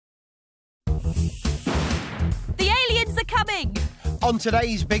The aliens are coming! On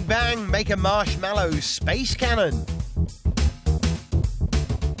today's Big Bang, make a marshmallow space cannon.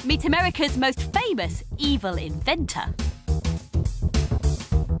 Meet America's most famous evil inventor.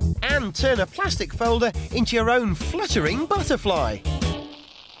 And turn a plastic folder into your own fluttering butterfly.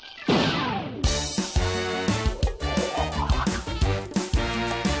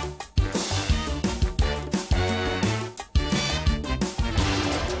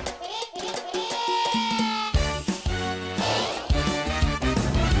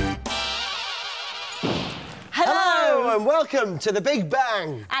 Hello and welcome to the Big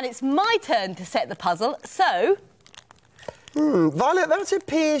Bang. And it's my turn to set the puzzle, so... Violet, that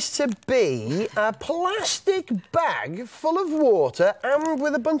appears to be a plastic bag full of water and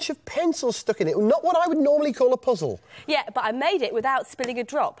with a bunch of pencils stuck in it. Not what I would normally call a puzzle. Yeah, but I made it without spilling a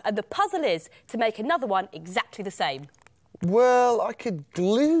drop, and the puzzle is to make another one exactly the same. Well, I could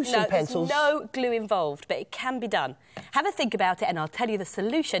glue some pencils. There's no glue involved, but it can be done. Have a think about it and I'll tell you the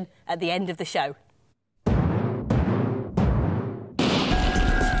solution at the end of the show.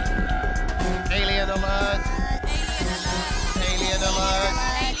 Alien alert! Alien alert!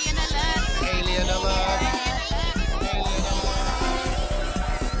 Alien alert! Alien alert! Alien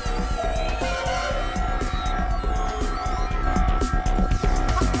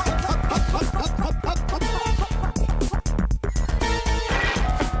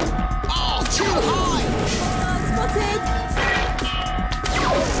Oh, too high! Spotted!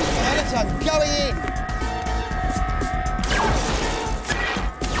 Edison, going in!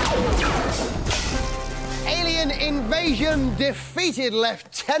 Alien invasion defeated,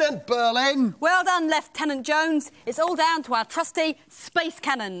 Lieutenant Berlin. Well done, Lieutenant Jones. It's all down to our trusty space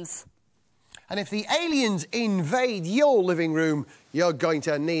cannons. And if the aliens invade your living room, you're going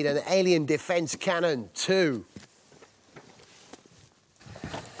to need an alien defence cannon too.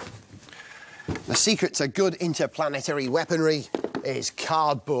 The secret to good interplanetary weaponry is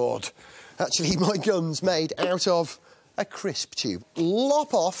cardboard. Actually, my gun's made out of a crisp tube.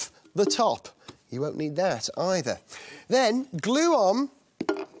 Lop off the top. You won't need that either. Then glue on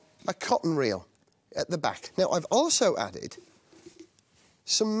a cotton reel at the back. Now, I've also added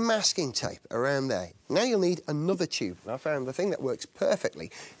some masking tape around there. Now you'll need another tube. And I found the thing that works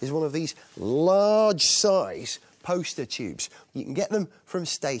perfectly is one of these large size poster tubes. You can get them from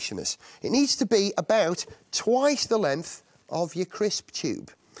stationers. It needs to be about twice the length of your crisp tube.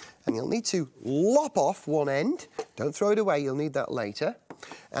 And you'll need to lop off one end. Don't throw it away, you'll need that later.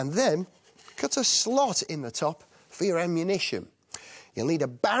 And then cut a slot in the top for your ammunition. You'll need a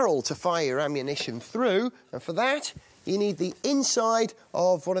barrel to fire your ammunition through, and for that, you need the inside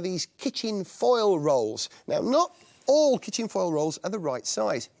of one of these kitchen foil rolls. Now, not all kitchen foil rolls are the right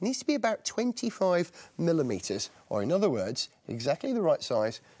size. It needs to be about 25 millimetres, or in other words, exactly the right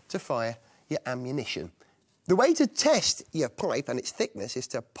size to fire your ammunition. The way to test your pipe and its thickness is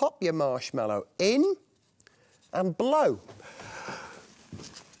to pop your marshmallow in and blow.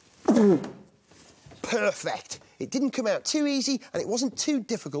 Perfect. It didn't come out too easy and it wasn't too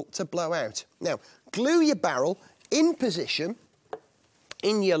difficult to blow out. Now, glue your barrel in position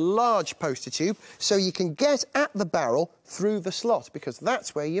in your large poster tube so you can get at the barrel through the slot, because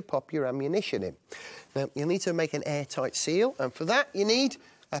that's where you pop your ammunition in. Now, you'll need to make an airtight seal, and for that you need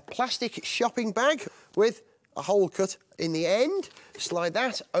a plastic shopping bag with a hole cut in the end. Slide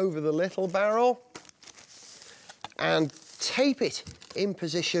that over the little barrel and tape it in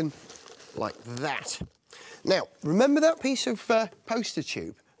position like that. Now, remember that piece of poster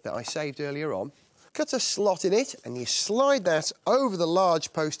tube that I saved earlier on? Cut a slot in it and you slide that over the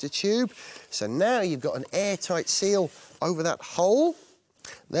large poster tube. So now you've got an airtight seal over that hole.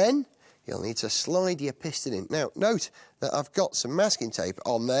 Then you'll need to slide your piston in. Now, note that I've got some masking tape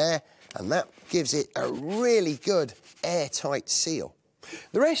on there, and that gives it a really good airtight seal.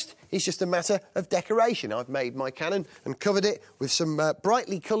 The rest is just a matter of decoration. I've made my cannon and covered it with some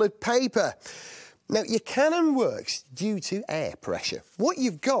brightly coloured paper. Now, your cannon works due to air pressure. What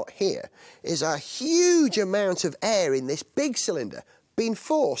you've got here is a huge amount of air in this big cylinder being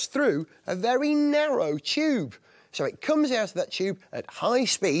forced through a very narrow tube. So it comes out of that tube at high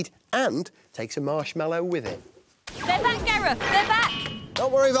speed and takes a marshmallow with it. They're back, Gareth, they're back!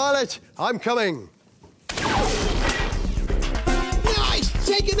 Don't worry, Violet, I'm coming. Nice!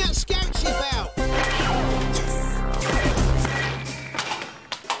 Taking that scout ship out!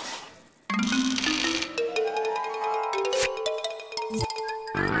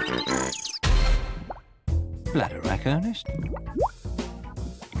 Bladder-wrack, Ernest?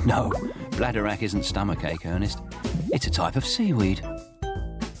 No, bladder-wrack isn't stomachache, Ernest. It's a type of seaweed.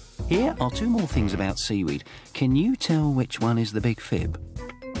 Here are two more things about seaweed. Can you tell which one is the Big Fib?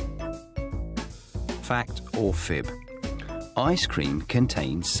 Fact or fib? Ice cream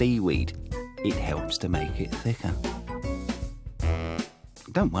contains seaweed. It helps to make it thicker.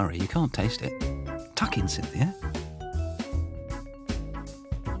 Don't worry, you can't taste it. Tuck in, Cynthia.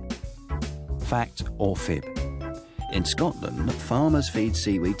 Fact or fib? In Scotland, farmers feed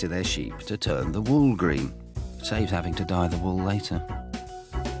seaweed to their sheep to turn the wool green. Saves having to dye the wool later.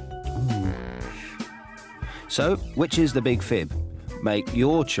 Ooh. So, which is the big fib? Make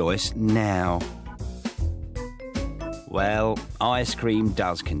your choice now. Well, ice cream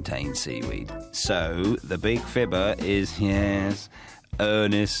does contain seaweed. So, the big fibber is, yes,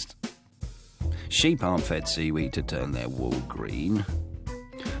 Ernest. Sheep aren't fed seaweed to turn their wool green.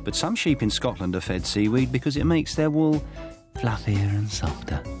 But some sheep in Scotland are fed seaweed because it makes their wool fluffier and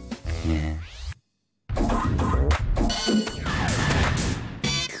softer. Yeah.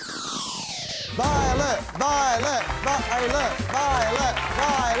 Violet, violet, violet, violet,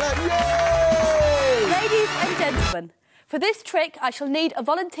 violet, yay! Ladies and gentlemen, for this trick I shall need a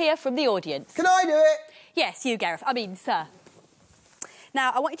volunteer from the audience. Can I do it? Yes, you, Gareth. I mean, sir.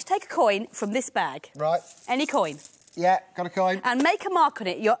 Now, I want you to take a coin from this bag. Right. Any coin. Yeah, got a coin. And make a mark on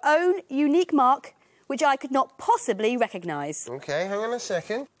it, your own unique mark, which I could not possibly recognise. OK, hang on a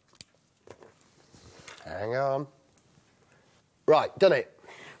second. Hang on. Right, done it.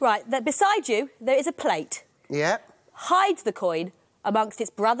 Right, beside you, there is a plate. Yeah. Hide the coin amongst its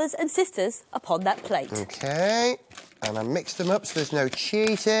brothers and sisters upon that plate. OK. And I mixed them up so there's no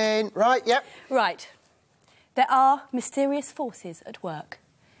cheating. Right, yep. Right. There are mysterious forces at work.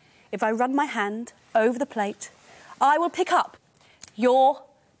 If I run my hand over the plate, I will pick up your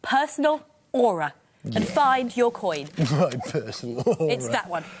personal aura and find your coin. My personal aura. It's that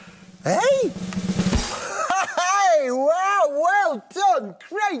one. Hey! Hey, wow, well done.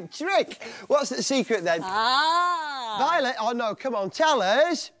 Great trick. What's the secret then? Ah! Violet, oh no, come on, tell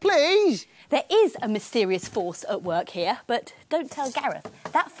us, please. There is a mysterious force at work here, but don't tell Gareth.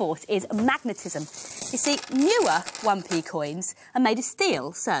 That force is magnetism. You see, newer 1p coins are made of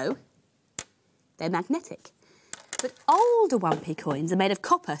steel, so they're magnetic. But older 1p coins are made of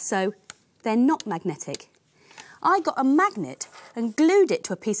copper, so they're not magnetic. I got a magnet and glued it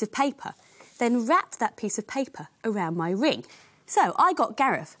to a piece of paper, then wrapped that piece of paper around my ring. So I got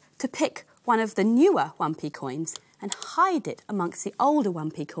Gareth to pick one of the newer 1p coins and hide it amongst the older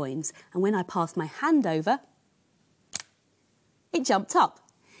 1p coins. And when I passed my hand over, it jumped up.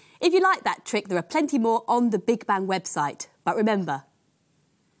 If you like that trick, there are plenty more on the Big Bang website. But remember,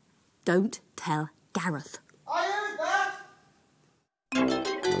 don't tell Gareth. I heard that.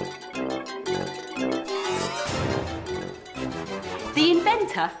 The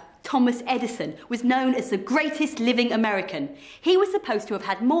inventor, Thomas Edison, was known as the greatest living American. He was supposed to have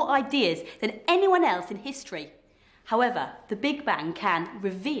had more ideas than anyone else in history. However, the Big Bang can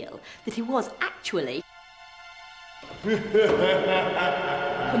reveal that he was actually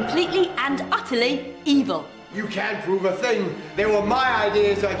completely and utterly evil. You can't prove a thing. They were my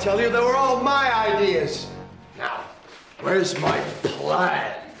ideas, I tell you. They were all my ideas. Now, where's my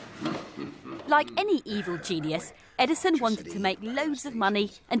plan? Like any evil genius, Edison wanted to make loads of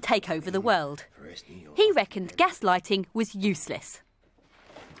money and take over the world. He reckoned gaslighting was useless.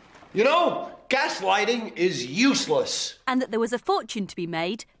 You know, gaslighting is useless. And that there was a fortune to be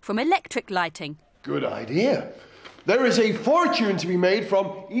made from electric lighting. Good idea. There is a fortune to be made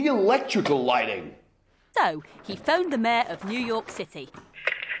from electrical lighting. So, he phoned the mayor of New York City.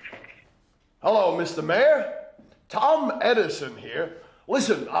 Hello, Mr. Mayor. Tom Edison here.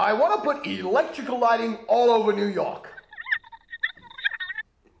 Listen, I want to put electrical lighting all over New York.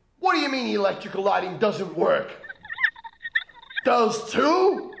 What do you mean electrical lighting doesn't work? Does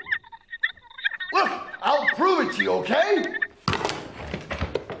too? Look, I'll prove it to you, okay?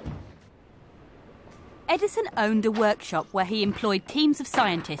 Edison owned a workshop where he employed teams of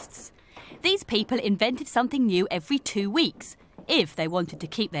scientists. These people invented something new every 2 weeks, if they wanted to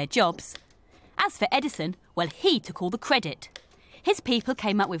keep their jobs. As for Edison, well, he took all the credit. His people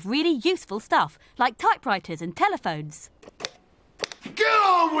came up with really useful stuff, like typewriters and telephones. Get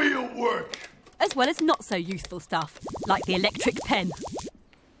on with your work! As well as not so useful stuff, like the electric pen.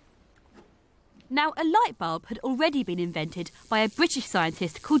 Now, a light bulb had already been invented by a British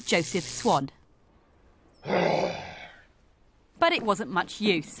scientist called Joseph Swan. But it wasn't much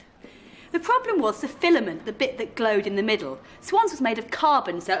use. The problem was the filament, the bit that glowed in the middle. Swan's was made of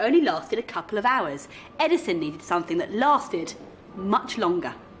carbon, so it only lasted a couple of hours. Edison needed something that lasted much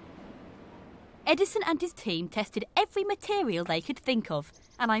longer. Edison and his team tested every material they could think of.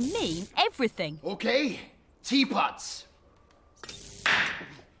 And I mean everything. Okay, teapots.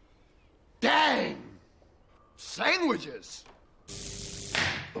 Dang! Sandwiches!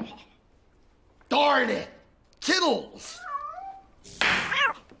 Darn it! Tiddles!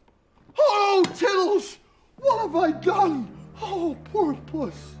 Oh, Tiddles! What have I done? Oh, poor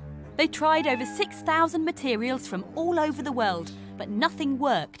puss. They tried over 6,000 materials from all over the world, but nothing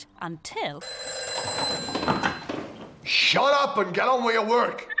worked until... Shut up and get on with your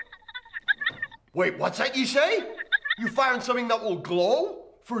work. Wait, what's that you say? You found something that will glow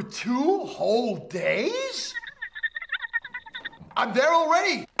for 2 whole days? I'm there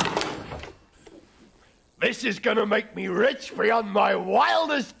already. This is gonna make me rich beyond my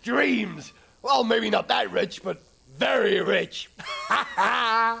wildest dreams. Well, maybe not that rich, but very rich.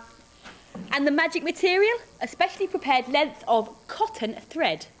 And the magic material? A specially prepared length of cotton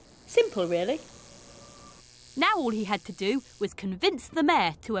thread. Simple, really. Now all he had to do was convince the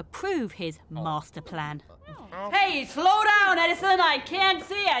mayor to approve his master plan. Hey, slow down, Edison. I can't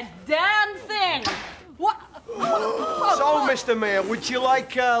see a damn thing. What? So, Mr. Mayor, would you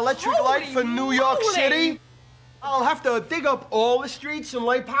like electric light for New York City? I'll have to dig up all the streets and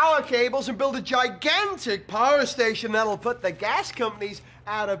lay power cables and build a gigantic power station that'll put the gas companies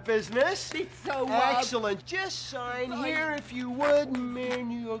out of business. It's so excellent. Just sign here if you would, Mayor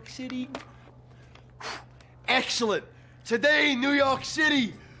New York City. Excellent. Today, New York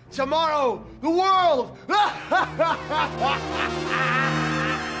City. Tomorrow, the world.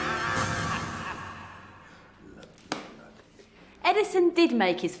 Edison did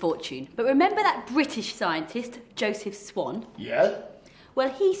make his fortune, but remember that British scientist, Joseph Swan? Yeah? Well,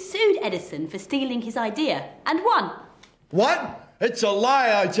 he sued Edison for stealing his idea and won. What? It's a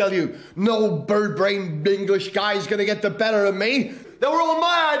lie, I tell you. No bird-brained English guy's gonna get the better of me. They were all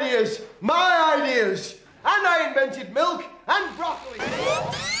my ideas. My ideas. And I invented milk and broccoli.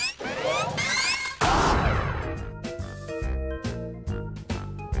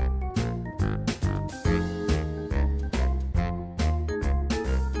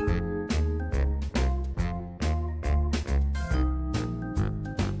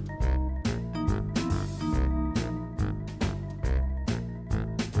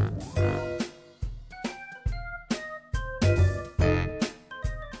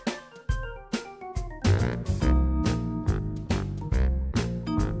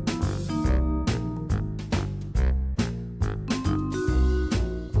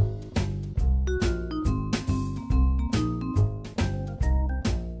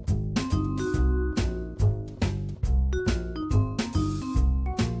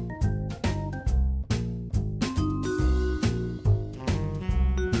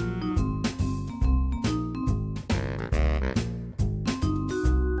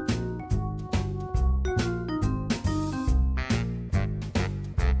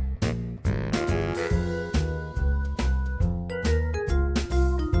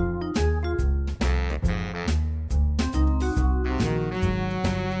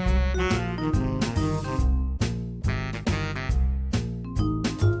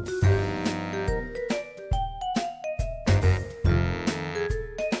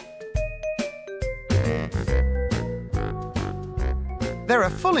 There are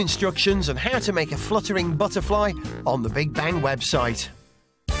full instructions on how to make a fluttering butterfly on the Big Bang website.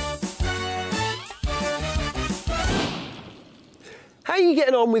 How are you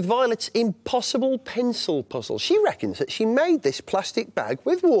getting on with Violet's impossible pencil puzzle? She reckons that she made this plastic bag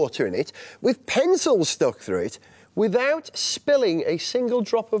with water in it, with pencils stuck through it, without spilling a single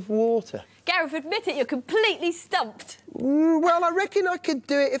drop of water. Gareth, admit it, you're completely stumped. Well, I reckon I could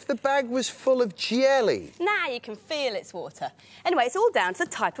do it if the bag was full of jelly. Now you can feel its water. Anyway, it's all down to the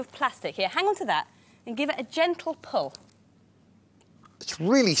type of plastic. Here, hang on to that and give it a gentle pull. It's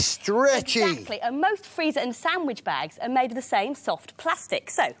really stretchy. Exactly, and most freezer and sandwich bags are made of the same soft plastic.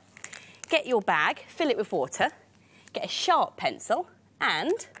 So, get your bag, fill it with water, get a sharp pencil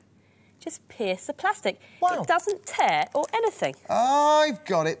and just pierce the plastic. Wow. It doesn't tear or anything. I've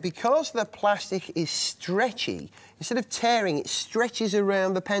got it. Because the plastic is stretchy, instead of tearing, it stretches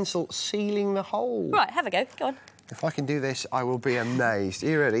around the pencil, sealing the hole. Right, have a go. Go on. If I can do this, I will be amazed. Are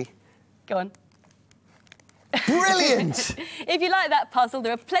you ready? Go on. Brilliant! If you like that puzzle,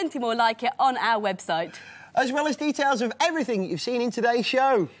 there are plenty more like it on our website. As well as details of everything you've seen in today's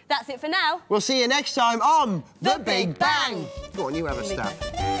show. That's it for now. We'll see you next time on The Big Bang. Go on, you have a stab.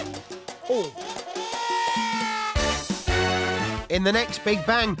 Oh. In the next Big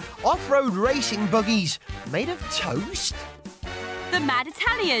Bang, off-road racing buggies made of toast. The mad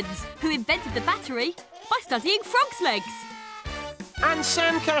Italians, who invented the battery by studying frogs' legs. And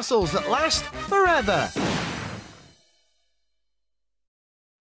sandcastles that last forever.